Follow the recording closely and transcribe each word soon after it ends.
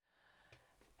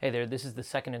Hey there, this is the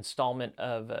second installment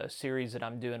of a series that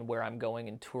I'm doing where I'm going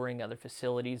and touring other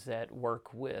facilities that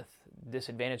work with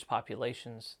disadvantaged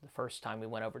populations. The first time we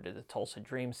went over to the Tulsa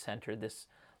Dream Center. This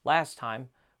last time,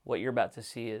 what you're about to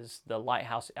see is the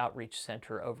Lighthouse Outreach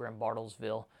Center over in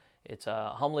Bartlesville. It's a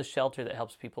homeless shelter that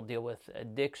helps people deal with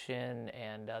addiction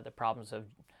and the problems of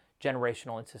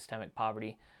generational and systemic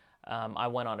poverty. I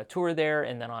went on a tour there,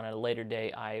 and then on a later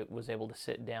day, I was able to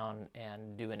sit down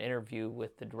and do an interview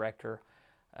with the director,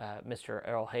 Mr.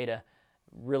 Errol Hayda.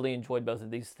 Really enjoyed both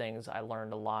of these things. I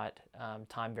learned a lot,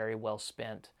 time very well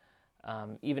spent.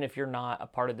 Even if you're not a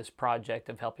part of this project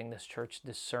of helping this church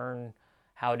discern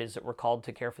how it is that we're called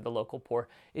to care for the local poor,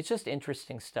 it's just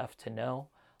interesting stuff to know.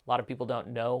 A lot of people don't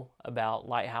know about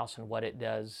Lighthouse and what it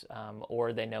does,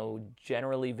 or they know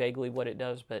generally vaguely what it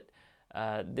does, but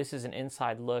this is an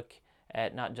inside look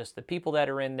at not just the people that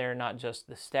are in there, not just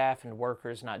the staff and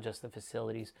workers, not just the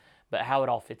facilities, but how it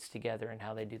all fits together and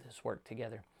how they do this work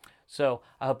together. So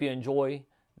I hope you enjoy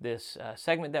this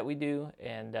segment that we do,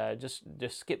 and just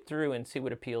skip through and see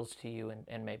what appeals to you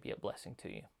and may be a blessing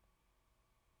to you.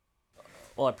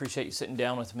 Well, I appreciate you sitting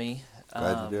down with me.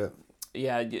 Glad to do it.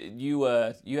 Yeah, you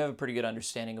have a pretty good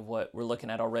understanding of what we're looking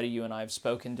at already. You and I have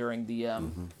spoken during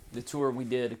the tour we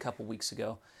did a couple weeks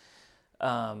ago.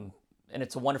 And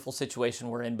it's a wonderful situation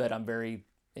we're in, but I'm very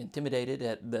intimidated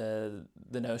at the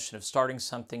notion of starting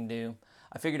something new.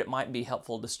 I figured it might be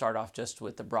helpful to start off just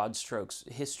with the broad strokes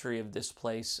history of this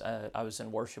place. I was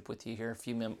in worship with you here a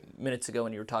few minutes ago,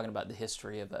 and you were talking about the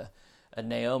history of a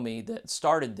Naomi that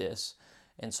started this.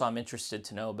 And so I'm interested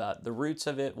to know about the roots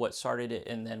of it, what started it,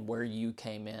 and then where you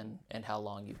came in and how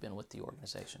long you've been with the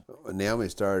organization. Naomi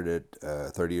started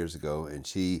it 30 years ago, and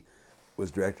she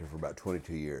was director for about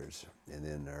 22 years. And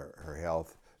then her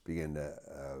health began to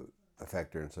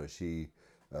affect her, and so she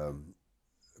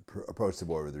approached the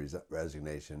board with the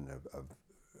resignation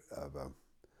of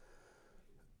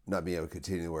not being able to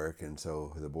continue the work. And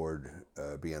so the board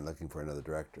began looking for another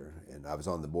director. And I was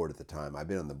on the board at the time. I've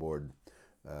been on the board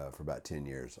for about 10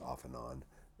 years, off and on.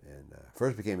 And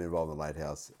first became involved in the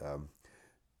Lighthouse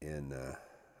in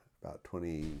about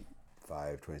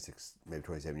 25, 26, maybe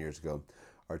 27 years ago.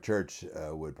 Our church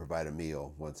would provide a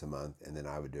meal once a month, and then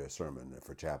I would do a sermon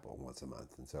for chapel once a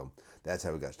month. And so that's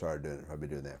how we got started doing it. I've been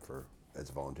doing that as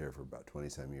a volunteer for about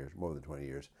 20-some years, more than 20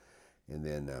 years. And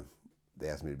then they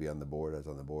asked me to be on the board. I was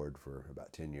on the board for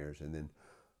about 10 years. And then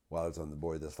while I was on the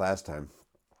board this last time,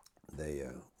 they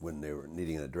when they were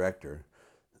needing a director,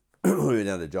 we went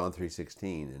down to John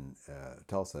 3:16 in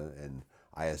Tulsa, and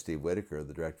I asked Steve Whitaker,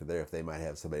 the director there, if they might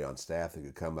have somebody on staff that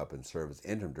could come up and serve as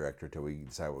interim director until we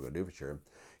decide what we're going to do for sure.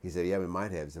 He said, yeah, we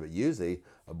might have. He said, but usually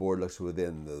a board looks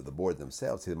within the board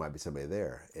themselves, see there might be somebody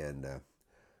there. And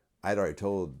I'd already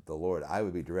told the Lord I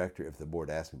would be director if the board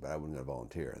asked me, but I wasn't going to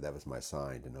volunteer. That was my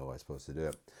sign to know I was supposed to do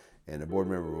it. And a board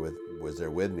member was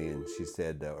there with me, and she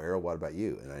said, Errol, what about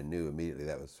you? And I knew immediately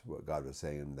that was what God was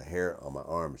saying. And the hair on my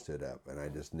arm stood up, and I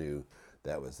just knew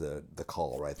that was the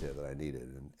call right there that I needed.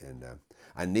 And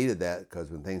I needed that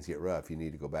because when things get rough, you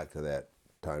need to go back to that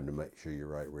time to make sure you're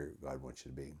right where God wants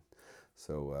you to be.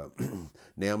 So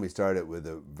Naomi started with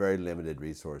very limited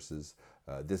resources.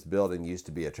 This building used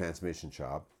to be a transmission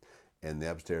shop, and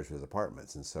the upstairs was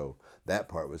apartments, and so that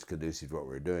part was conducive to what we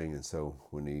were doing. And so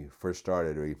when we first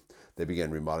started, they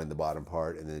began remodeling the bottom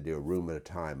part, and then they do a room at a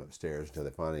time upstairs until they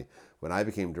finally, when I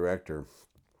became director,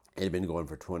 it had been going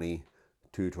for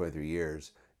 22, 23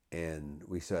 years, and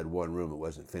we still had one room that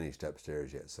wasn't finished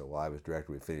upstairs yet. So while I was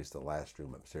director, we finished the last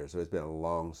room upstairs. So it's been a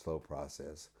long, slow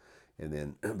process. And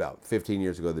then about 15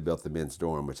 years ago, they built the men's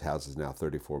dorm, which houses now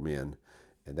 34 men,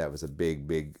 and that was a big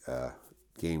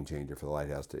game changer for the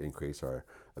Lighthouse to increase our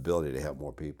ability to help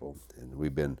more people. And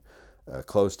we've been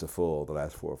close to full the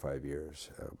last 4 or 5 years.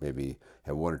 Maybe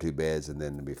have 1 or 2 beds and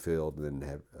then be filled, and then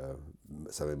have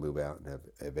somebody move out and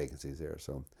have vacancies there.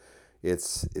 So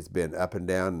it's been up and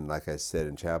down. And like I said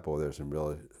in chapel, there's some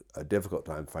really a difficult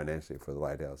time financially for the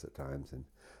Lighthouse at times. And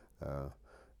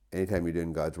anytime you're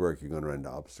doing God's work, you're going to run into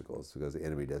obstacles because the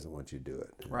enemy doesn't want you to do it.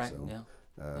 And Right. so,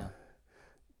 Yeah.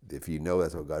 if you know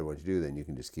that's what God wants you to do, then you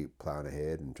can just keep plowing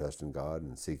ahead and trusting God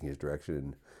and seeking His direction.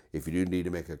 And if you do need to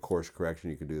make a course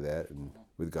correction, you can do that, and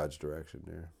with God's direction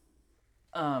there.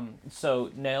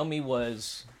 So Naomi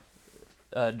was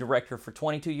director for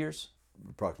 22 years,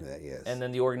 Approximately that, yes. and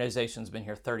then the organization's been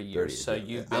here 30 years. 30, So yeah.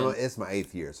 you've been It's my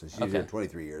 8th year, so she's Okay. here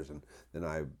 23 years, and then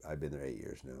I've been there 8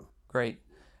 years now. Great.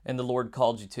 and the Lord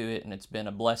called you to it, and it's been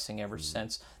a blessing ever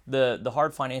since. The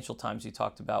hard financial times you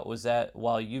talked about, was that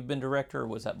while you've been director, or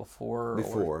was that before?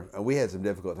 Before. We had some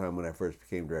difficult time when I first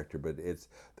became director, but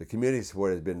the community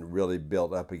support has been really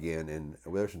built up again, and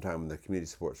there was some time when the community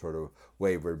support sort of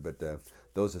wavered, but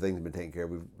those are things that have been taken care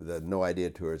of. The No Idea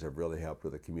tours have really helped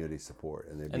with the community support.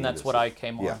 And that's what I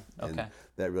came on? Yeah. Okay. And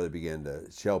that really began to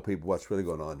show people what's really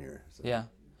going on here. So. Yeah.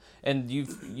 And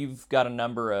you've got a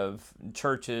number of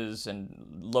churches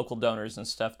and local donors and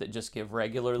stuff that just give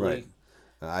regularly. Right.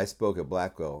 I spoke at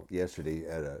Blackwell yesterday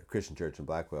at a Christian church in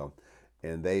Blackwell,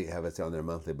 and they have us on their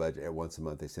monthly budget. Once a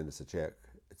month they send us a check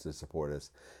to support us.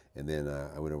 And then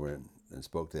I went over and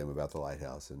spoke to them about the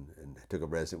lighthouse and took a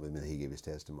resident with me, and he gave his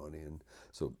testimony. And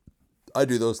so I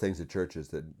do those things at churches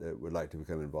that would like to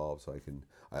become involved. So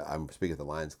I'm speaking at the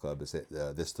Lions Club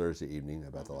this Thursday evening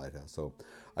about the lighthouse. So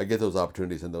I get those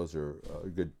opportunities, and those are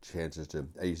good chances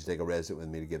I usually take a resident with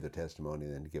me to give their testimony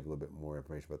and then to give a little bit more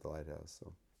information about the lighthouse.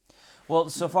 So. Well,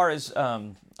 so far as,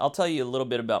 I'll tell you a little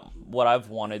bit about what I've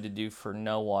wanted to do for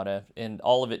No Wada, and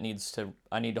all of it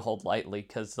I need to hold lightly,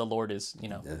 because the Lord is,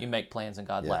 you make plans and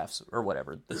God laughs, or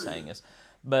whatever the saying is.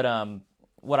 But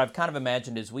what I've kind of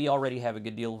imagined is we already have a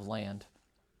good deal of land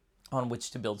on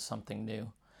which to build something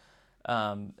new.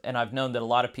 And I've known that a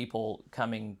lot of people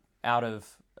coming out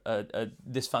of a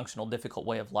dysfunctional, difficult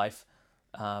way of life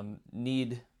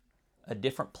need a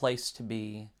different place to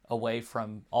be, away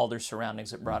from all their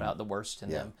surroundings that brought out the worst in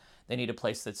them. They need a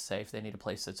place that's safe. They need a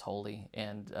place that's holy,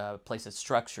 and a place that's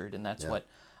structured. And that's what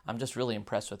I'm just really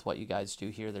impressed with what you guys do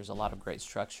here. There's a lot of great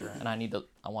structure, and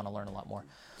I want to learn a lot more.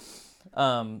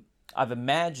 I've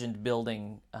imagined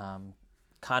building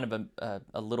kind of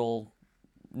a little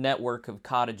network of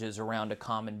cottages around a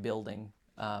common building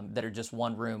that are just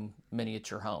one room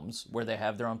miniature homes, where they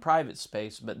have their own private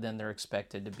space, but then they're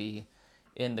expected to be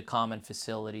in the common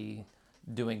facility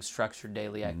doing structured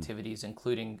daily activities,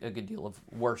 including a good deal of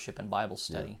worship and Bible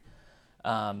study.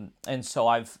 And so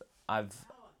I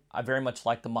very much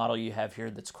like the model you have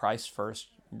here, that's Christ first.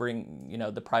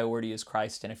 The priority is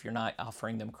Christ, and if you're not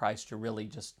offering them Christ, you're really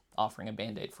just offering a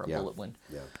Band-Aid for a bullet wound.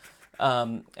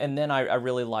 And then I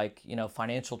really like,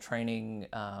 financial training,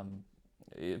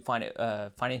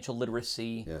 financial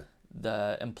literacy,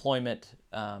 the employment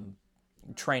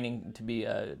training to be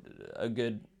a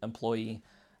good employee.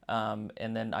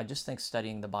 And then I just think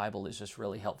studying the Bible is just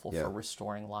really helpful for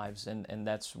restoring lives, and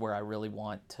that's where I really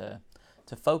want to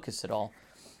focus it all.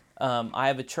 I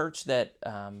have a church that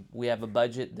we have a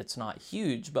budget that's not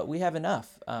huge, but we have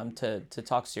enough to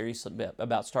talk seriously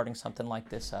about starting something like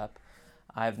this up.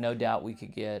 I have no doubt we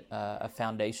could get a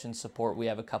foundation support. We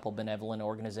have a couple benevolent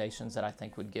organizations that I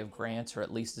think would give grants or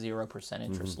at least 0%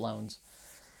 interest loans.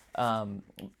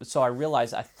 So I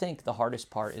realize I think the hardest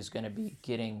part is going to be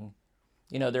getting,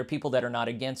 there are people that are not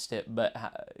against it, but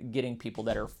getting people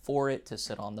that are for it to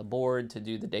sit on the board, to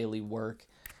do the daily work.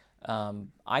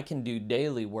 I can do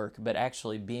daily work, but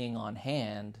actually being on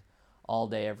hand all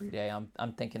day, every day,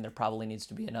 I'm thinking there probably needs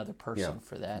to be another person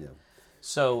for that.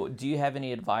 So do you have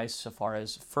any advice so far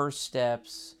as first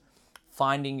steps,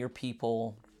 finding your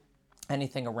people,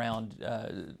 anything around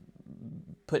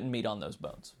putting meat on those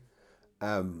bones?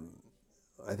 I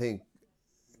think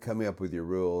coming up with your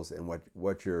rules and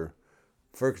what your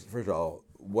first of all,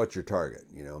 what's your target?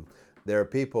 There are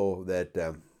people that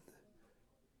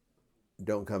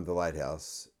don't come to the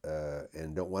Lighthouse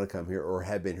and don't want to come here, or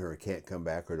have been here and can't come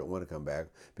back, or don't want to come back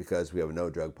because we have a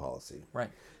no drug policy. Right.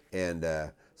 And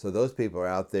so those people are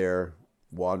out there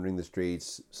wandering the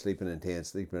streets, sleeping in tents,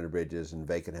 sleeping under bridges and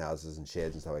vacant houses and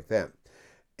sheds and stuff like that.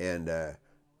 And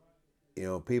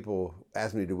people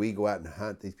ask me, do we go out and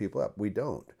hunt these people up? We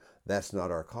don't. That's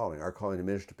not our calling. Our calling is to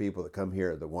minister to people that come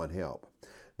here that want help.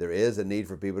 There is a need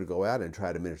for people to go out and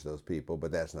try to minister to those people,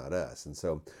 but that's not us. And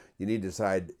so you need to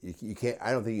decide. You can't.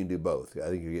 I don't think you can do both. I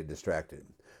think you get distracted.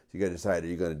 So you got to decide: are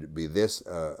you going to be this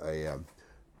a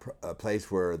place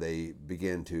where they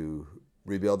begin to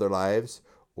rebuild their lives,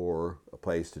 or a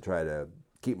place to try to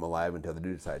keep them alive until they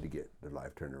do decide to get their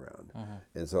life turned around?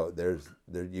 And so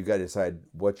you got to decide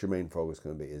what your main focus is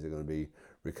going to be. Is it going to be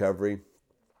recovery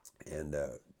and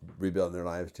rebuilding their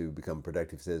lives to become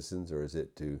productive citizens, or is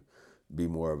it to be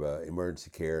more of a emergency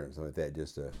care and something like that,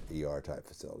 just a ER type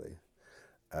facility?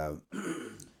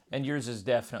 And yours is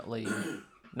definitely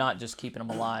not just keeping them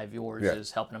alive. Yours Yeah.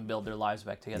 is helping them build their lives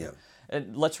back together. Yeah.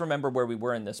 And let's remember where we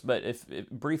were in this, but if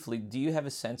briefly, do you have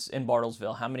a sense in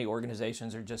Bartlesville how many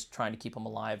organizations are just trying to keep them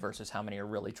alive versus how many are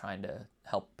really trying to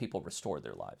help people restore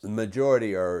their lives? The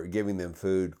majority are giving them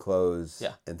food, clothes,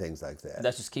 Yeah. and things like that.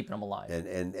 That's just keeping them alive.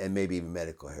 And maybe even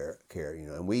medical care, you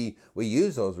know. And we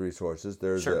use those resources.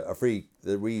 There's Sure.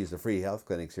 we use the free health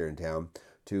clinics here in town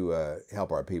to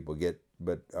help our people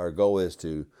but our goal is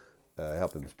to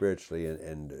help them spiritually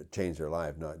and change their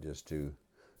life, not just to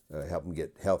help them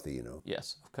get healthy, you know.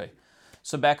 Yes. Okay.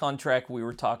 So back on track, we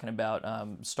were talking about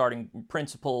starting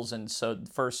principles, and so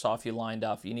first off, you lined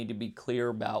off. You need to be clear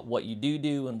about what you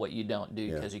do and what you don't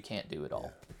do because you can't do it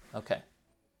all. Okay.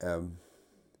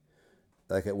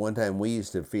 Like at one time, we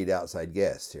used to feed outside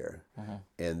guests here,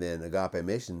 and then Agape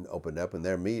Mission opened up, and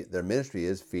their ministry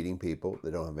is feeding people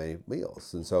that don't have any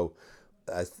meals, and so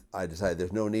I decided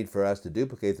there's no need for us to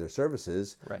duplicate their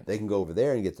services. Right. They can go over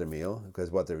there and get their meal,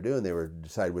 because what they were doing, they were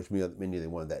deciding which menu they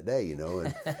wanted that day, you know.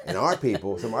 And, and our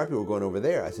people, some of our people were going over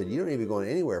there. I said, you don't need to be going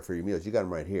anywhere for your meals. You got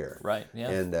them right here. Right. Yeah.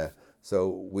 And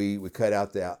so we cut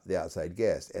out the outside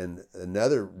guests. And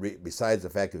another, besides the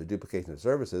fact of the duplication of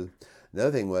services,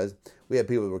 another thing was we had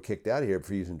people that were kicked out of here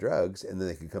for using drugs, and then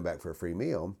they could come back for a free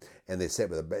meal, and they sat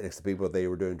next to people they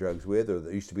were doing drugs with or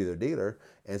that used to be their dealer,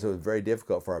 and so it was very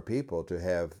difficult for our people to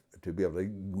be able to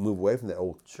move away from that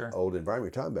old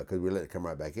environment you're talking about, because we let it come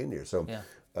right back in here. So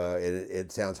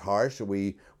it sounds harsh.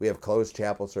 We have closed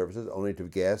chapel services only to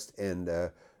guests and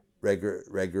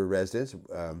regular residents.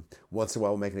 Once in a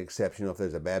while, we'll make an exception if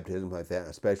there's a baptism like that,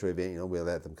 a special event. You know, we'll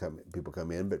let people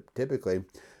come in, but typically.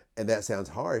 And that sounds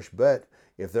harsh, but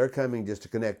if they're coming just to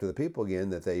connect to the people again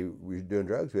that they were doing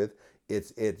drugs with,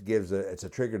 it's a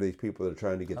trigger to these people that are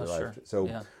trying to get their life.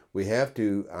 So we have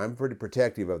to. I'm pretty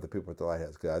protective of the people at the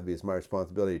Lighthouse, because it's my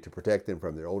responsibility to protect them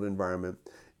from their old environment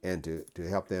and to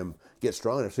help them get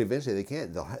strong enough. So eventually they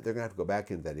can. They're going to have to go back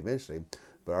into that eventually.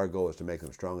 But our goal is to make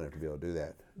them strong enough to be able to do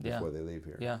that before they leave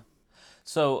here. Yeah.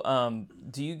 So,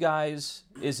 do you guys,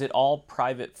 is it all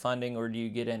private funding, or do you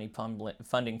get any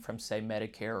funding from, say,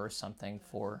 Medicare or something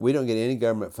for? We don't get any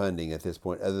government funding at this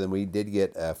point, other than we did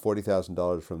get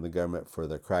 $40,000 from the government for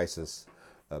the crisis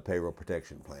payroll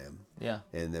protection plan. Yeah.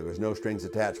 And there was no strings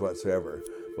attached whatsoever.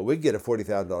 But we'd get a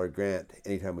 $40,000 grant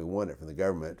anytime we want it from the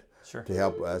government to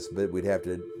help us, but we'd have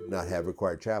to not have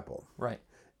required chapel. Right.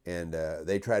 And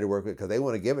they try to work with it because they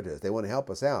want to give it to us. They want to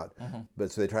help us out.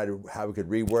 But so they try to how we could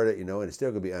reword it, you know, and it's still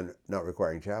going to be not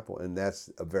requiring chapel. And that's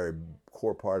a very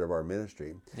core part of our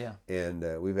ministry. Yeah.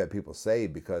 And we've had people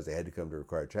saved because they had to come to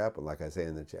required chapel. Like I say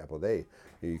in the chapel day,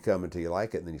 you come until you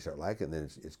like it, and then you start liking it, and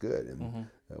then it's good. And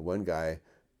one guy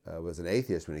was an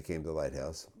atheist when he came to the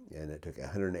Lighthouse, and it took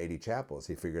 180 chapels.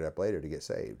 He figured out later to get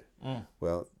saved.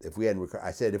 Well, if we hadn't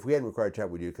required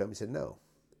chapel, would you come? He said no.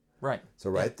 Right. So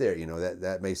right there, you know,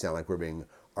 that may sound like we're being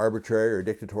arbitrary or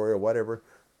dictatorial or whatever.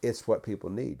 It's what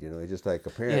people need, you know. It's just like a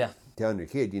parent telling your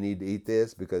kid, you need to eat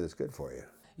this because it's good for you.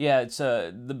 Yeah, it's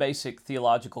the basic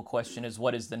theological question is,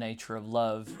 what is the nature of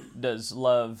love? Does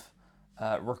love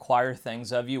require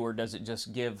things of you, or does it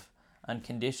just give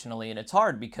unconditionally? And it's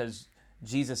hard because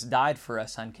Jesus died for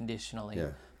us unconditionally,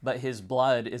 but his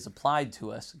blood is applied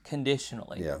to us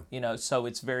conditionally. Yeah. You know, so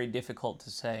it's very difficult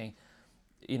to say,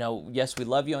 you know, yes, we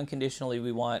love you unconditionally,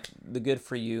 we want the good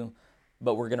for you,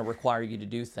 but we're going to require you to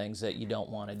do things that you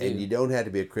don't want to do. And you don't have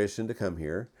to be a Christian to come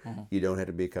here. You don't have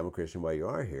to become a Christian while you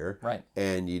are here. Right.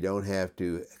 And you don't have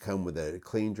to come with a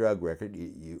clean drug record.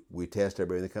 We test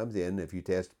everybody that comes in. If you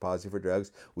test positive for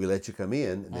drugs, we let you come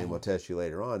in, and then we'll test you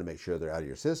later on to make sure they're out of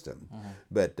your system.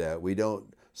 But we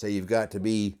don't say you've got to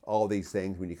be all these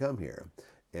things when you come here.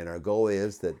 And our goal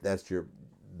is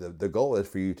the goal is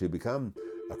for you to become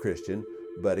a Christian.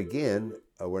 But again,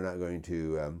 we're not going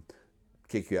to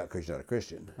kick you out because you're not a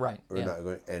Christian. Right. We're not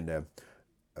going. And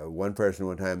one person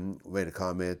one time made a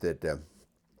comment that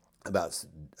about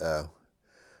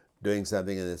doing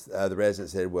something, and the resident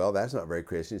said, "Well, that's not very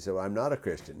Christian." He said, "Well, I'm not a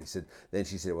Christian." He said. Then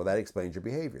she said, "Well, that explains your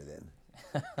behavior then."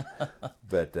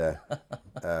 But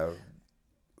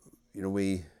you know,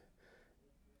 we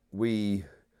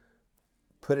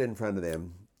put it in front of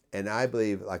them. And I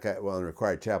believe, in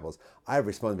required chapels, I have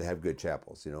responsibility to have good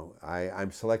chapels. You know, I'm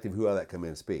selective who I let come in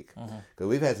and speak. Because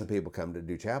we've had some people come to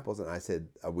do chapels, and I said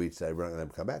we'd say we're not going to let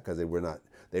them come back because they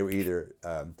were either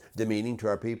demeaning to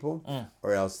our people,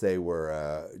 or else they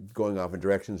were going off in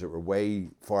directions that were way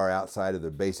far outside of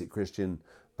the basic Christian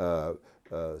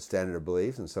standard of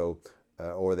beliefs, and so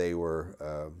or they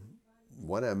were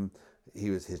one of them.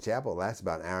 his chapel lasts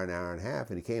about an hour and a half,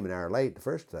 and he came an hour late the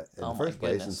first place,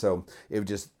 goodness. and so it was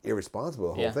just irresponsible,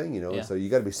 the whole Yeah. thing, Yeah. So you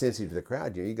got to be sensitive to the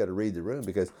crowd, you got to read the room,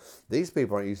 because these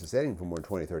people aren't used to sitting for more than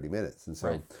 20-30 minutes, and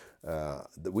so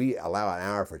Right. we allow an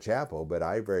hour for chapel, but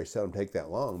I very seldom take that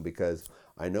long, because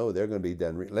I know they're going to be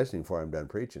done listening before I'm done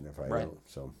preaching if I Right. don't.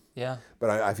 So Yeah. but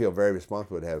I feel very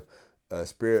responsible to have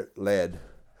spirit-led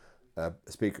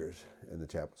speakers in the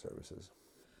chapel services.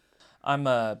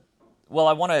 Well,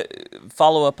 I want to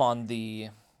follow up on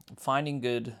the finding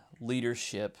good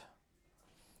leadership.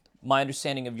 My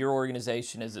understanding of your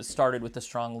organization is it started with a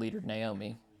strong leader,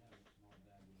 Naomi.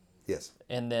 Yes.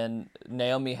 And then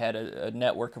Naomi had a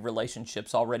network of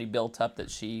relationships already built up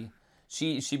that she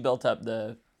built up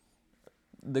the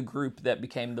group that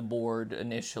became the board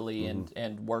initially,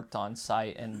 and worked on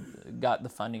site and got the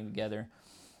funding together.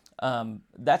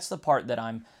 That's the part that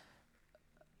I'm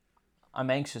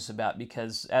anxious about,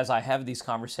 because as I have these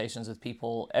conversations with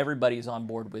people, everybody's on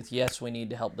board with, yes, we need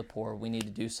to help the poor. We need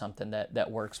to do something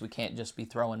that works. We can't just be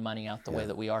throwing money out the way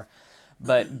that we are.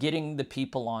 But getting the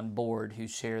people on board who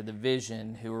share the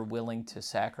vision, who are willing to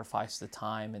sacrifice the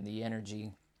time and the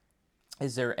energy,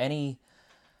 is there any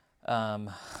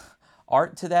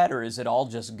art to that, or is it all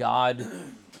just God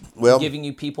giving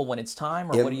you people when it's time,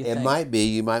 or what do you think? It might be,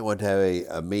 you might want to have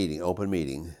a meeting, open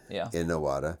meeting in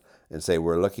Nowata, and say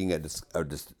we're looking at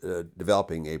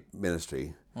developing a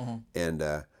ministry, and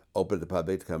open to the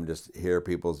public to come just hear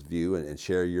people's view and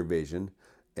share your vision.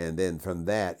 And then from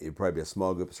that, it'd probably be a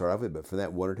small group to start off with, but from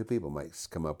that, one or two people might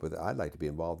come up with, I'd like to be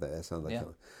involved in that. That sounds like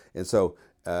something. And so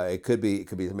it could be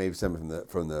maybe someone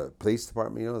from the police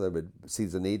department, that would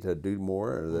sees the need to do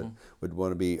more, or that would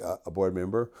want to be a board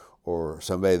member, or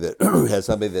somebody that has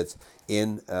somebody that's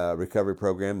in a recovery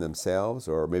program themselves,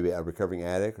 or maybe a recovering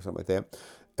addict or something like that.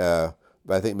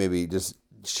 But I think maybe just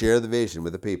share the vision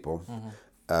with the people.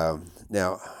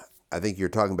 Now, I think you're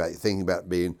thinking about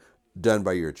being done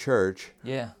by your church.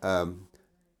 Yeah.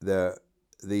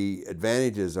 The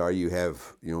advantages are you have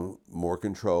more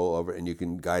control over it, and you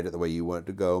can guide it the way you want it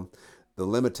to go. The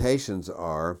limitations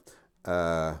are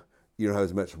you don't have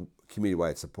as much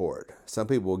community-wide support. Some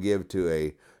people will give to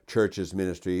a church's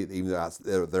ministry, even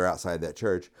though they're outside that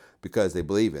church, because they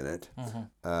believe in it.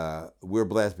 We're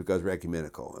blessed because we're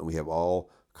ecumenical, and we have all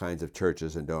kinds of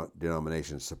churches and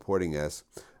denominations supporting us.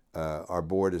 Our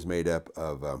board is made up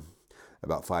of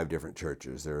about 5 different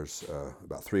churches. There's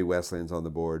about 3 Wesleyans on the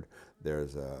board.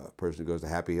 There's a person who goes to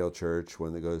Happy Hill Church,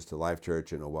 one that goes to Life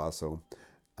Church in Owasso,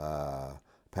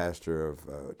 pastor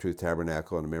of Truth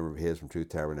Tabernacle, and a member of his from Truth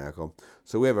Tabernacle.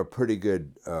 So we have a pretty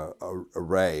good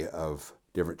array of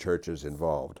different churches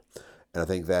involved, and I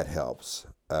think that helps.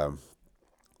 And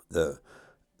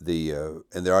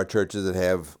there are churches that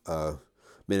have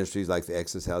ministries like the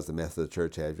Exodus House, the Methodist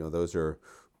Church has. Those are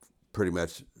pretty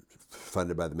much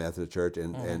funded by the Methodist Church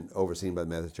and overseen by the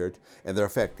Methodist Church, and they're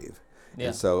effective. Yeah.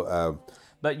 And so,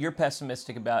 but you're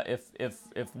pessimistic about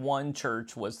if one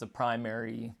church was the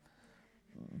primary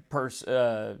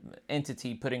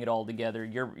entity putting it all together.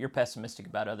 You're pessimistic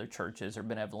about other churches or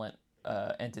benevolent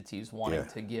entities wanting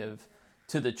to give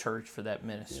to the church for that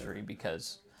ministry,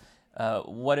 because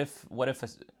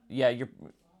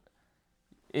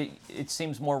it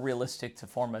seems more realistic to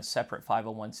form a separate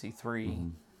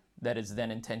 501c3 that is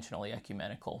then intentionally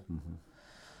ecumenical.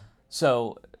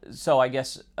 So I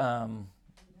guess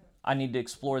I need to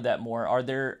explore that more. Are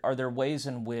there ways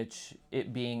in which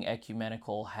it being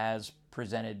ecumenical has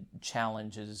presented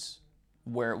challenges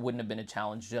where it wouldn't have been a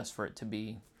challenge just for it to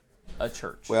be a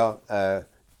church? Well,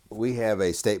 we have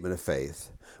a statement of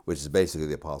faith, which is basically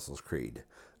the Apostles' Creed.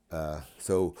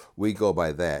 So we go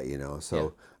by that,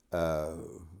 So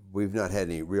we've not had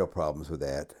any real problems with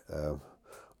that.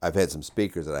 I've had some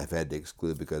speakers that I've had to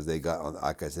exclude because they got on,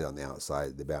 like I said, on the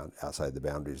outside the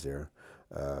boundaries there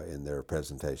in their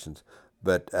presentations.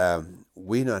 But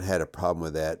we not had a problem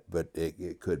with that, but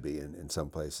it could be in some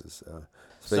places.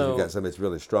 Especially if you've got somebody that's a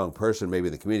really strong person, maybe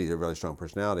in the community, a really strong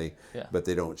personality, but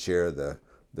they don't share the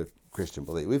Christian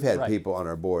belief. We've had people on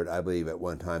our board, I believe, at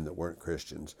one time that weren't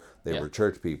Christians. They were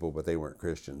church people, but they weren't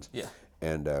Christians. Yeah.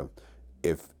 And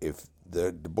if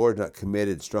the board's not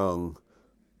committed, strong,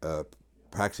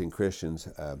 practicing Christians,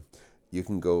 you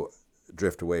can go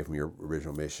drift away from your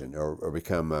original mission, or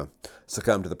become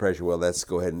succumb to the pressure. Well, let's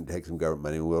go ahead and take some government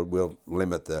money. We'll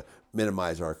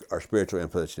minimize our spiritual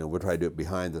influence. We'll try to do it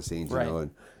behind the scenes. Right.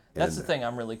 And that's the thing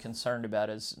I'm really concerned about,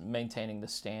 is maintaining the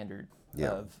standard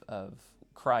of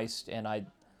Christ, and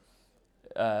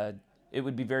it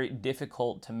would be very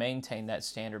difficult to maintain that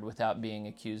standard without being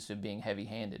accused of being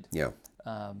heavy-handed. Yeah.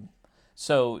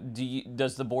 So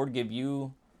does the board give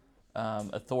you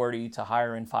authority to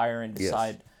hire and fire and Yes.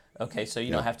 decide. Okay, so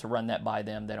you don't have to run that by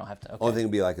them. They don't have to. Okay. Only thing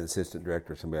would be like an assistant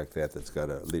director or somebody like that that's got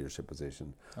a leadership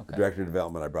position. Okay. The director of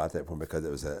development, I brought that for because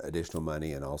it was additional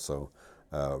money, and also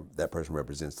that person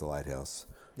represents the lighthouse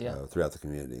throughout the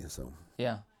community. So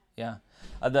Yeah, yeah.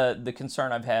 The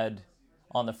concern I've had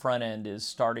on the front end is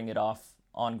starting it off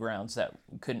on grounds that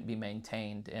couldn't be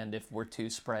maintained, and if we're too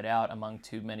spread out among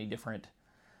too many different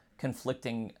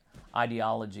conflicting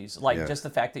ideologies, like just the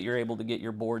fact that you're able to get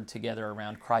your board together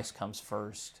around Christ comes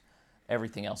first,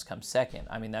 everything else comes second.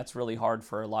 I mean, that's really hard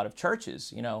for a lot of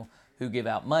churches, who give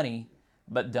out money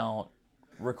but don't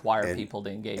require people to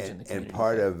engage in the community. And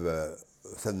part of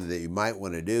something that you might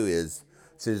want to do is,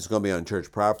 since it's going to be on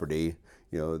church property,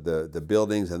 the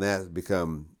buildings and that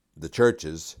become the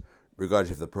churches,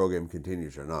 regardless if the program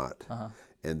continues or not.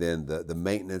 And then the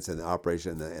maintenance and the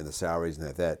operation and the salaries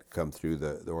and that come through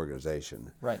the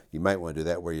organization. Right. You might want to do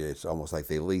that where it's almost like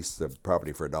they lease the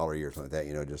property for $1 a year or something like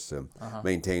that, just to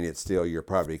maintain it still your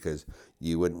property, because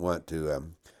you wouldn't want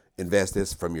to invest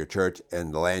this from your church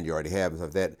and the land you already have and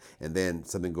stuff like that, and then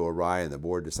something go awry and the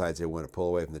board decides they want to pull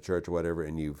away from the church or whatever,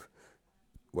 and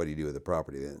what do you do with the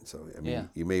property then? So I mean,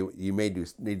 you may need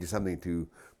to do something to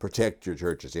protect your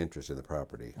church's interest in the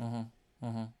property.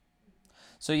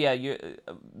 So yeah,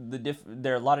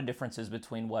 there are a lot of differences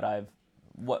between what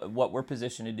we're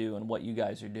positioned to do and what you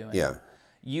guys are doing. Yeah.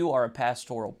 You are a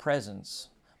pastoral presence,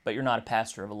 but you're not a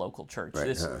pastor of a local church.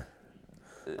 Right.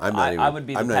 I would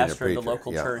be the pastor of the preacher.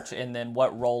 local church, and then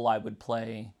what role I would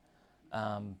play.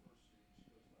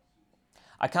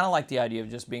 I kind of like the idea of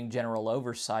just being general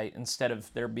oversight instead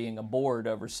of there being a board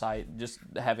oversight, just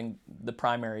having the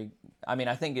primary. I mean,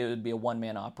 I think it would be a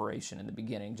one-man operation in the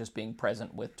beginning, just being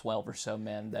present with 12 or so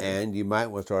men. And you might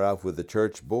want to start off with the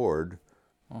church board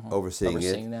overseeing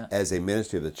it that as a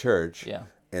ministry of the church. Yeah.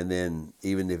 And then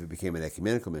even if it became an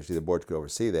ecumenical ministry, the board could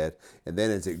oversee that. And then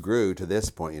as it grew to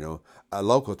this point, a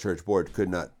local church board could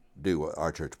not do what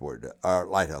our church board, our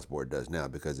lighthouse board does now,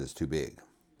 because it's too big.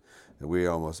 And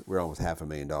we're almost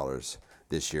 $500,000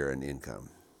 this year in income,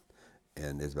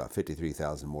 and it's about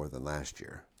 53,000 more than last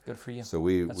year. Good for you. So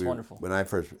That's wonderful. When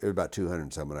it was about 200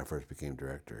 and some when I first became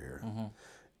director here.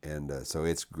 And so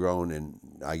it's grown, and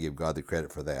I give God the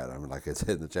credit for that. I mean, like I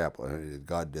said in the chapel,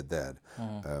 God did that.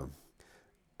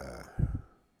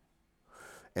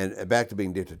 And back to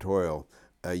being dictatorial,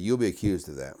 you'll be accused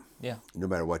of that. Yeah. No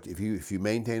matter what, if you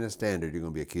maintain a standard, you're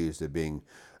going to be accused of being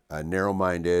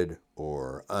narrow-minded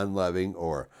or unloving,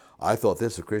 or I thought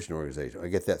this was a Christian organization. I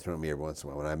get that thrown at me every once in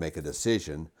a while when I make a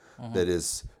decision that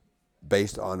is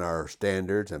based on our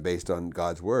standards and based on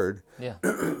God's word. Yeah.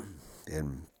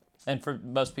 And for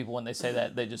most people, when they say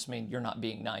that, they just mean you're not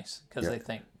being nice, because they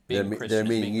think being a Christian they're is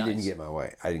meaning being you nice. didn't get my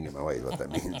way. I didn't get my way is what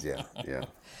that means. Yeah.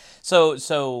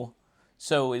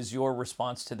 So is your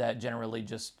response to that generally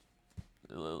just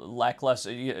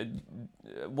lackluster?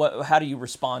 How do you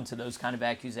respond to those kind of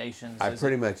accusations? I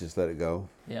pretty much just let it go.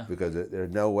 Yeah. Because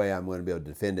there's no way I'm going to be able to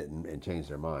defend it and change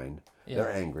their mind. Yeah.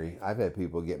 They're angry. I've had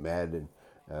people get mad and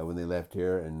when they left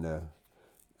here and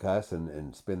cuss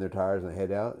and spin their tires and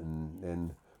head out.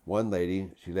 And one lady,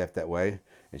 she left that way,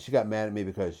 and she got mad at me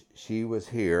because she was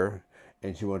here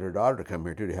and she wanted her daughter to come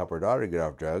here too, to help her daughter get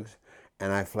off drugs.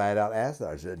 And I flat out asked her,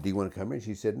 I said, do you want to come here? And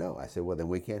she said, no. I said, well, then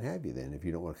we can't have you then if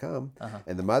you don't want to come.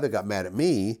 And the mother got mad at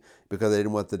me because they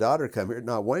didn't want the daughter to come here,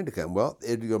 not wanting to come. Well,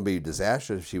 it's going to be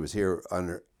disastrous if she was here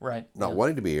not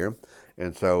wanting to be here.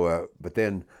 And so, but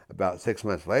then about 6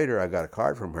 months later, I got a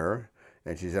card from her,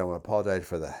 and she said, I want to apologize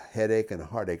for the headache and the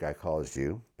heartache I caused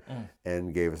you,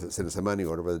 and sent us a money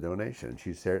order with a donation.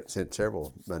 She sent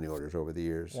several money orders over the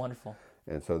years. Wonderful.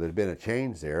 And so there's been a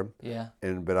change there. Yeah.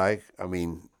 But I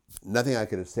mean, nothing I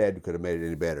could have said could have made it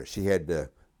any better. She had to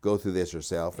go through this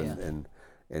herself and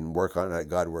work on it,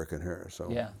 God work in her. So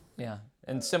yeah.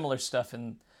 And similar stuff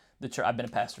in the church. I've been a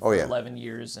pastor for 11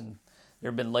 years, and there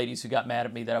have been ladies who got mad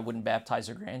at me that I wouldn't baptize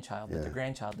their grandchild, but their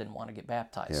grandchild didn't want to get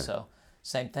baptized. Yeah. So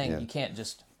same thing. Yeah. You can't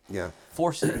just yeah.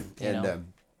 force it.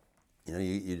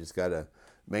 You just got to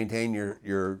maintain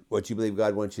your what you believe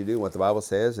God wants you to do, what the Bible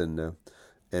says, and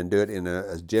do it in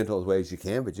as gentle a way as you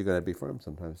can, but you're going to be firm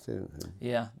sometimes too.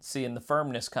 Yeah. See, and the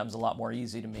firmness comes a lot more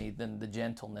easy to me than the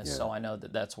gentleness, Yeah. so I know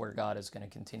that that's where God is going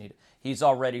to continue to. He's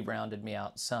already rounded me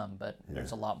out some, but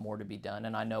there's a lot more to be done,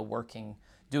 and I know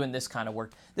doing this kind of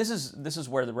work, this is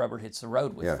where the rubber hits the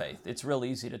road with faith. It's real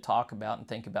easy to talk about and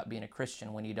think about being a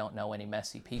Christian when you don't know any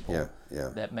messy people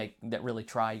that really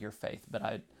try your faith.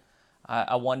 But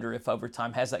I wonder if over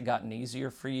time, has that gotten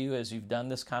easier for you as you've done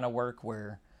this kind of work,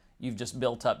 where you've just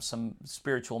built up some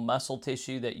spiritual muscle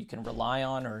tissue that you can rely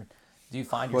on, or do you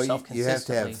find yourself consistently? You have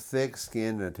to have thick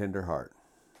skin and a tender heart.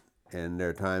 and there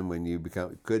are times when you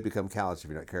could become callous if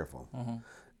you're not careful,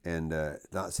 and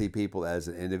not see people as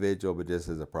an individual, but just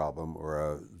as a problem or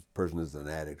a person as an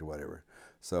addict or whatever.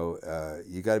 So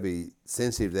you got to be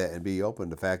sensitive to that and be open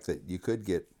to the fact that you could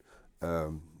get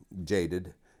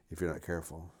jaded if you're not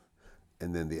careful.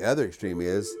 And then the other extreme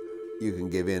is you can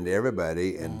give in to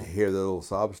everybody and hear the little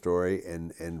sob story,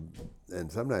 and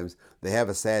sometimes they have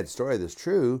a sad story that's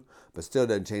true, but still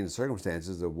doesn't change the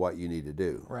circumstances of what you need to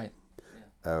do. Right.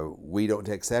 We don't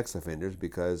take sex offenders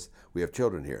because we have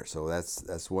children here, so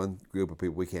that's one group of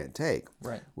people we can't take.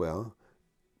 Right. Well,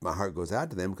 my heart goes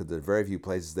out to them because there's very few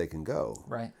places they can go.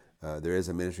 Right. There is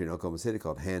a ministry in Oklahoma City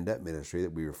called Hand Up Ministry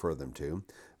that we refer them to,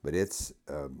 but it's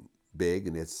big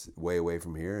and it's way away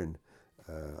from here, and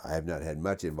I have not had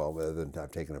much involvement other than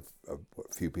I've taken a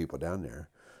few people down there.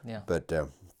 Yeah. But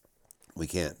we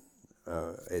can't.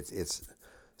 It's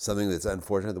something that's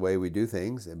unfortunate the way we do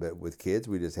things, but with kids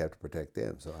we just have to protect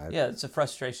them. So it's a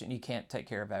frustration. You can't take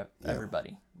care of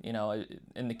everybody. You know,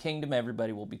 in the kingdom,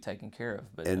 everybody will be taken care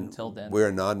of, but until then, we're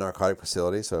a non-narcotic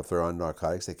facility, so if they're on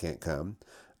narcotics, they can't come.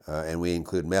 And we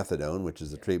include methadone, which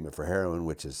is a treatment for heroin,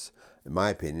 which is, in my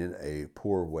opinion, a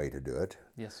poor way to do it.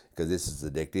 Yes. Because this is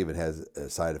addictive and has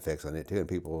side effects on it too, and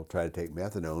people try to take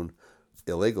methadone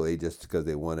illegally just because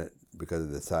they want it because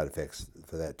of the side effects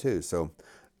for that too. So,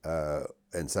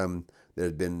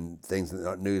 there's been things in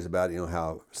the news about,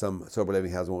 how some sober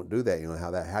living houses won't do that.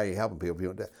 How are you helping people if you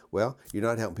don't do that? Well, you're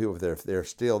not helping people if they're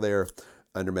still there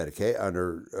under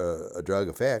a drug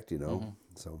effect.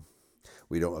 So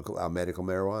we don't allow medical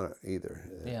marijuana either.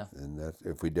 Yeah. And that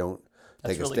if we don't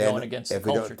That's take really a stand, going against if the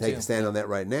we culture don't take too. a stand on that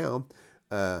right now,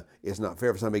 it's not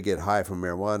fair for somebody to get high from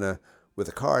marijuana with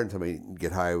a card and somebody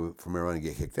get high from marijuana and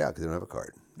get kicked out because they don't have a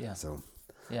card. Yeah. So.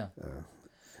 Yeah.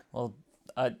 Well,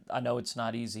 I know it's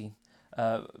not easy.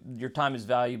 Your time is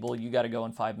valuable. You got to go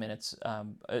in 5 minutes.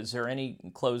 Is there any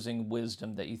closing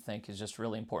wisdom that you think is just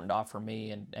really important to offer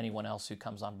me and anyone else who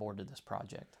comes on board to this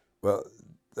project? Well,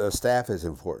 the staff is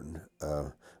important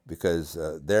because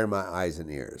they're my eyes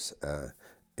and ears.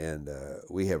 And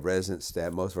we have resident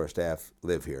staff. Most of our staff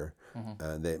live here.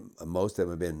 Most of them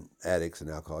have been addicts and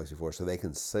alcoholics before, so they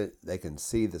can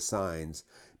see the signs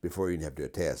before you even have to do a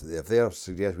test. If they'll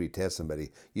suggest we test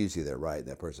somebody, usually they're right, and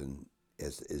that person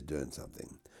is doing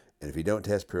something. And if you don't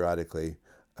test periodically,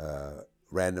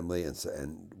 randomly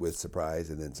and with surprise,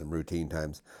 and then some routine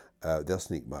times, they'll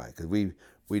sneak by. Because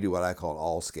we do what I call an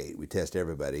all skate. We test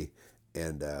everybody,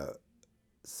 and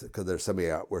because there's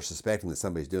somebody out, we're suspecting that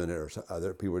somebody's doing it or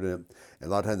other people are doing it. And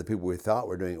a lot of times the people we thought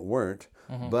were doing it weren't,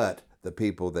 but the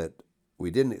people that we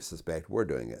didn't suspect were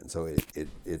doing it. And so it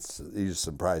usually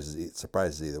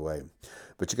surprises either way.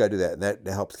 But you got to do that, and that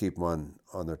helps keep them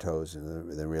on their toes,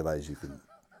 and then realize you can.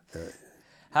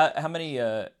 How many?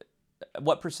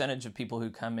 What percentage of people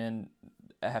who come in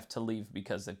have to leave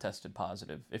because they've tested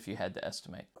positive? If you had to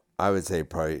estimate, I would say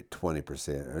probably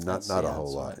 20%, or not a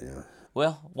whole lot. Yeah.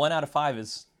 Well, 1 out of 5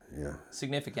 is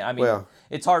significant. I mean,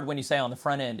 it's hard when you say on the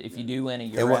front end, if you do any,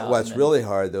 you're out. And what's really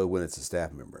hard, though, when it's a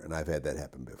staff member, and I've had that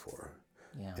happen before.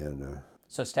 Yeah. And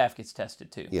so staff gets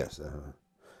tested too. Yes,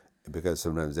 because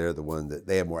sometimes they're the one that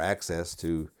they have more access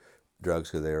to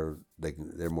drugs because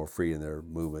they're more free in their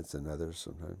movements than others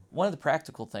sometimes. One of the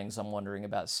practical things I'm wondering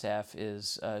about staff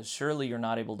is surely you're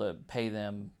not able to pay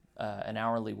them an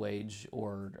hourly wage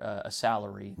or a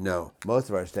salary. No, most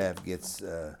of our staff gets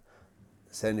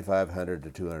 $7,500 to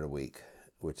 $200 a week,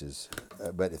 which is,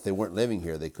 but if they weren't living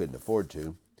here, they couldn't afford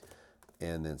to.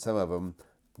 And then some of them,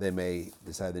 they may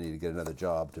decide they need to get another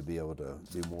job to be able to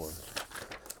do more.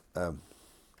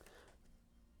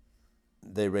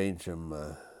 They range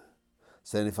from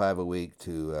 $75 a week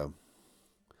to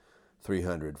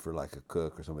 $300 for like a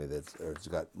cook or somebody that's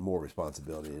got more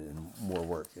responsibility and more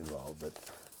work involved. But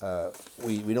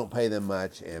we don't pay them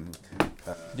much. And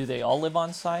do they all live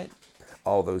on site?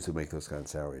 All those who make those kind of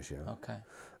salaries, yeah. Okay.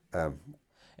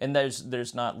 And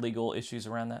there's not legal issues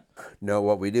around that? No,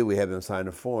 what we do, we have them sign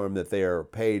a form that they are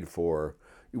paid for.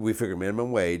 We figure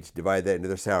minimum wage, divide that into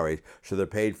their salaries, so they're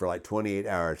paid for like 28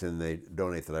 hours, and they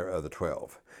donate the other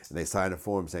 12. And they sign a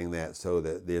form saying that, so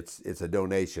that it's a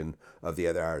donation of the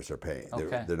other hours they're paying.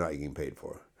 Okay. They're not getting paid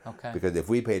for. Okay. Because if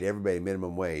we paid everybody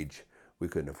minimum wage, we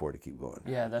couldn't afford to keep going.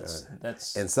 Yeah, that's.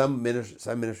 And some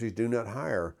ministries do not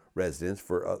hire residents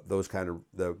for those kind of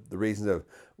the reasons of,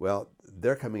 well,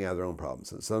 they're coming out of their own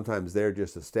problems. And sometimes they're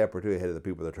just a step or two ahead of the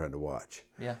people they're trying to watch.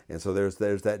 Yeah. And so there's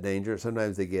that danger.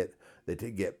 Sometimes they get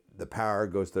the power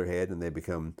goes to their head, and they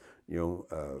become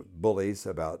bullies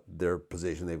about their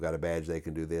position. They've got a badge, they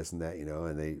can do this and that,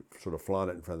 and they sort of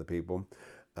flaunt it in front of the people.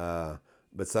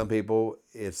 But some people,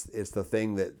 it's the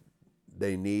thing that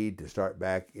they need to start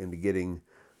back into getting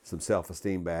some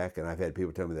self-esteem back. And I've had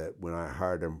people tell me that when I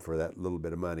hired them for that little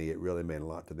bit of money, it really meant a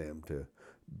lot to them to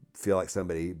feel like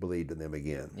somebody believed in them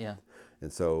again. Yeah.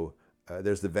 And so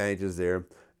there's the advantages there,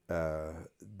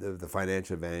 the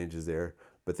financial advantages there,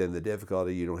 but then the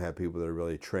difficulty, you don't have people that are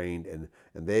really trained, and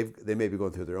they may be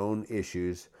going through their own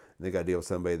issues, and they got to deal with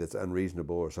somebody that's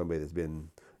unreasonable or somebody that's been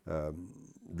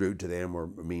rude to them or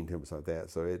mean to them or something like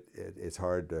that. So it's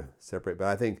hard to separate. But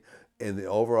I think in the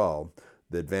overall,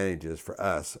 the advantages for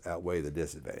us outweigh the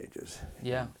disadvantages.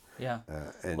 Yeah, yeah.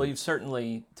 And Well, you've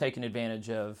certainly taken advantage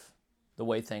of the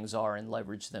way things are and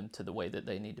leverage them to the way that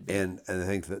they need to be. And I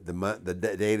think that the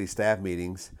daily staff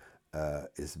meetings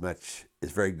is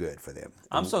very good for them.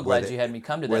 I'm so glad you had me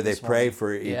come to that. Where they this pray morning.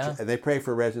 for each, and they pray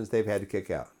for residents they've had to kick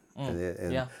out.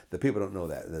 And yeah. the people don't know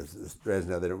that. The residents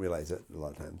now, they don't realize that a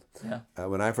lot of times. Yeah.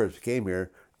 When I first came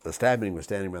here, the staff meeting was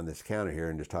standing around this counter here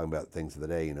and just talking about things of the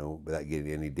day, without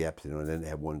getting any depth, and then they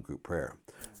have one group prayer.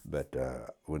 But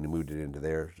when they moved it into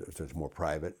there, so it's more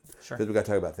private. Sure. Because we got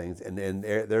to talk about things, and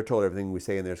they're told everything we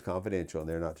say in there is confidential, and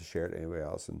they're not to share it anywhere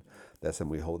else, and that's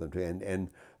something we hold them to. And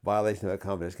violation of that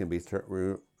confidence can be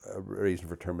a reason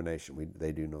for termination.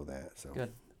 They do know that. So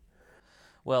good.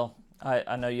 Well,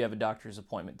 I know you have a doctor's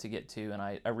appointment to get to, and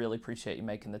I really appreciate you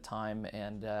making the time,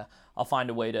 and I'll find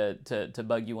a way to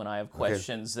bug you when I have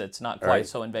questions that's not quite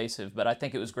so invasive, but I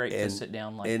think it was great to sit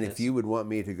down like this. And if you would want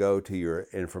me to go to your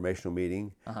informational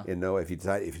meeting, if you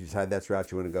decide that's the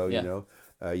route you want to go,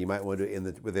 you might want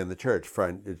to within the church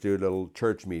do a little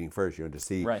church meeting first, to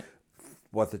see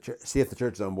what see if the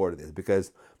church is on board with this,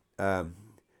 because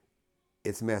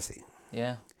it's messy.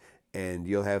 Yeah. And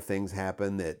you'll have things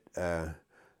happen that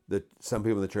some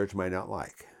people in the church might not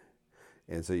like,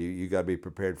 and so you got to be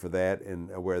prepared for that and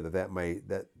aware that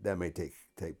may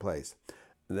take place.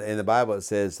 In the Bible, it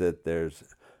says that there's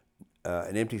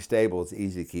an empty stable is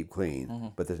easy to keep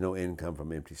clean, but there's no income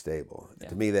from empty stable. Yeah.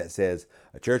 To me, that says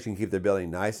a church can keep their building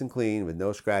nice and clean with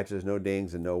no scratches, no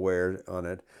dings, and no wear on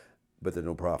it, but there's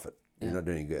no profit. You're not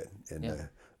doing any good. And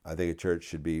I think a church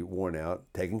should be worn out,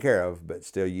 taken care of, but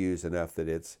still used enough that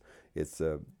it's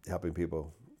helping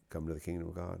people come to the kingdom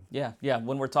of God. Yeah.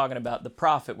 When we're talking about the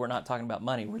profit, we're not talking about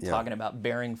money. We're talking about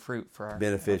bearing fruit for our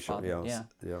beneficial. Our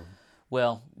Yeah.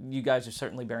 Well, you guys are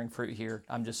certainly bearing fruit here.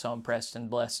 I'm just so impressed and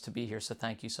blessed to be here. So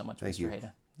thank you so much, Mr.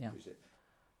 Hayda. Yeah. Appreciate it.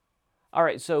 All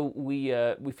right. So we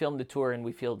filmed the tour and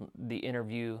we filmed the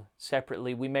interview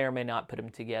separately. We may or may not put them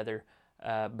together,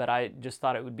 but I just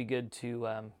thought it would be good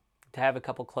to have a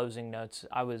couple closing notes.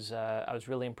 I was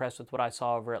really impressed with what I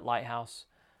saw over at Lighthouse.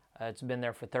 It's been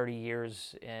there for 30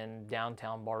 years in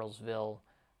downtown Bartlesville,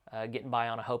 getting by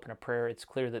on a hope and a prayer. It's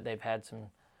clear that they've had some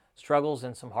struggles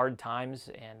and some hard times,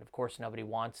 and of course nobody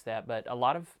wants that. But a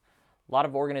lot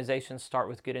of organizations start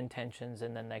with good intentions,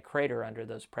 and then they crater under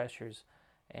those pressures.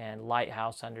 And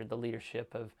Lighthouse, under the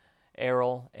leadership of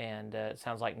Errol, and it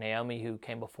sounds like Naomi, who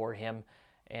came before him,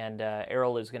 and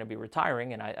Errol is going to be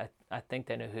retiring, and I think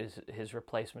they know who his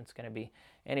replacement's going to be.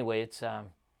 Anyway, it's a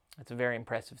very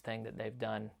impressive thing that they've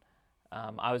done.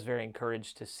 I was very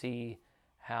encouraged to see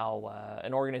how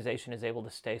an organization is able to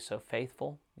stay so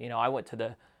faithful. I went to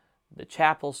the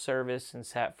chapel service and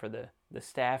sat for the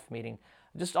staff meeting.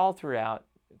 Just all throughout,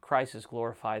 Christ is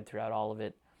glorified throughout all of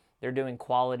it. They're doing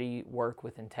quality work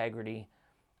with integrity.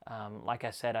 Like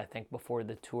I said, I think before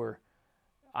the tour,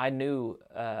 I knew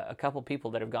a couple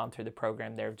people that have gone through the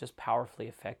program there, just powerfully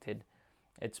affected.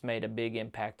 It's made a big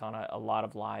impact on a lot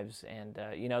of lives. And,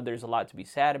 there's a lot to be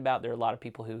sad about. There are a lot of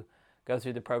people who go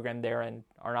through the program there and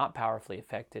are not powerfully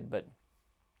affected, but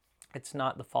it's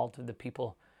not the fault of the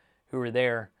people who are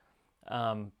there.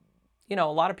 A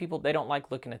lot of people, they don't like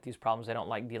looking at these problems. They don't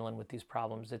like dealing with these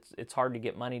problems. It's hard to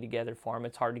get money together for them.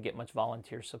 It's hard to get much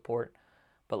volunteer support.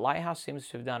 But Lighthouse seems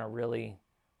to have done a really,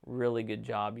 really good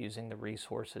job using the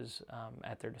resources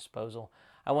at their disposal.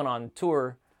 I went on the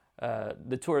tour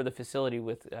of the facility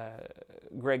with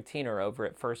Greg Tiener over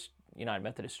at First United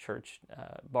Methodist Church,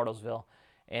 Bartlesville,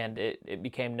 and it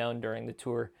became known during the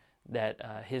tour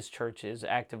that his church is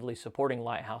actively supporting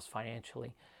Lighthouse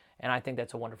financially. And I think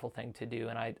that's a wonderful thing to do,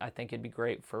 and I think it'd be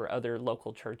great for other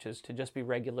local churches to just be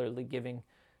regularly giving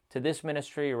to this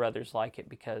ministry or others like it,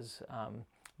 because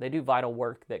they do vital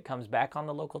work that comes back on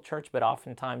the local church, but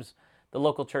oftentimes the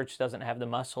local church doesn't have the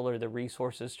muscle or the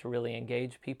resources to really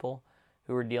engage people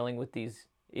who are dealing with these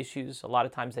issues. A lot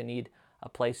of times they need a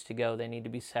place to go. They need to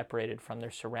be separated from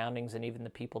their surroundings and even the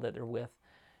people that they're with.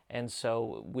 And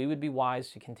so we would be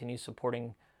wise to continue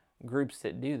supporting groups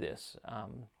that do this.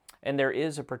 And there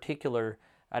is a particular,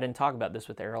 I didn't talk about this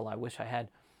with Errol, I wish I had,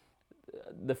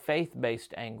 the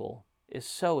faith-based angle is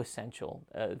so essential.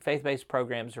 Faith-based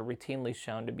programs are routinely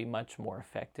shown to be much more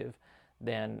effective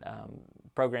than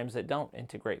programs that don't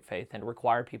integrate faith and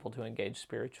require people to engage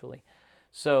spiritually.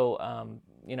 So,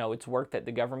 it's work that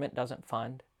the government doesn't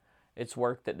fund. It's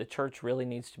work that the church really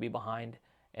needs to be behind.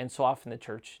 And so often the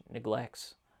church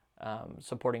neglects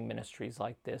supporting ministries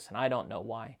like this. And I don't know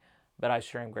why, but I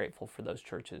sure am grateful for those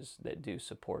churches that do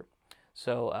support.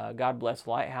 So God bless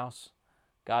Lighthouse.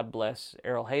 God bless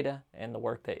Errol Hayda and the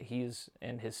work that he's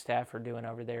and his staff are doing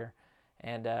over there.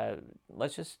 And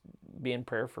let's just be in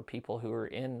prayer for people who are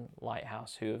in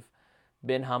Lighthouse, who have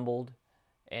been humbled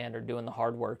and are doing the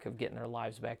hard work of getting their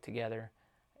lives back together.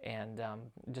 And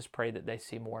just pray that they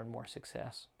see more and more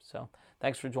success. So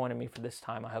thanks for joining me for this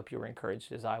time. I hope you were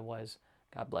encouraged as I was.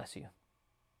 God bless you.